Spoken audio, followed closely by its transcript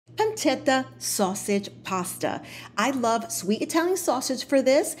pancetta sausage pasta. I love sweet Italian sausage for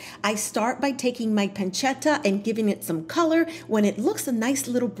this. I start by taking my pancetta and giving it some color. When it looks a nice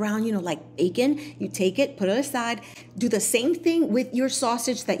little brown, like bacon, you take it, put it aside. Do the same thing with your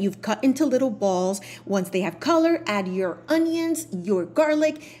sausage that you've cut into little balls. Once they have color, add your onions, your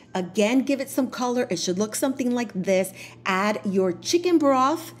garlic. Again, give it some color. It should look something like this. Add your chicken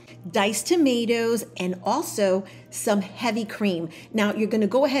broth, diced tomatoes, and also some heavy cream. Now you're gonna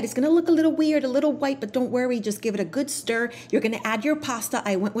go ahead, it's gonna look a little weird, a little white, but don't worry, just give it a good stir. You're gonna add your pasta.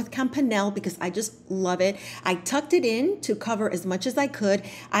 I went with campanelle because I just love it. I tucked it in to cover as much as I could.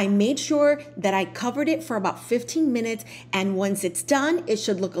 I made sure that I covered it for about 15 minutes, and once it's done, it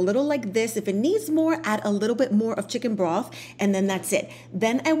should look a little like this. If it needs more, add a little bit more of chicken broth, and then that's it.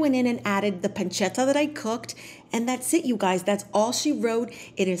 Then I went in and added the pancetta that I cooked, and that's it, you guys. That's all she wrote.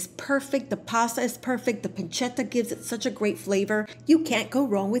 It is perfect. The pasta is perfect. The pancetta gives it such a great flavor. You can't go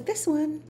wrong with this one.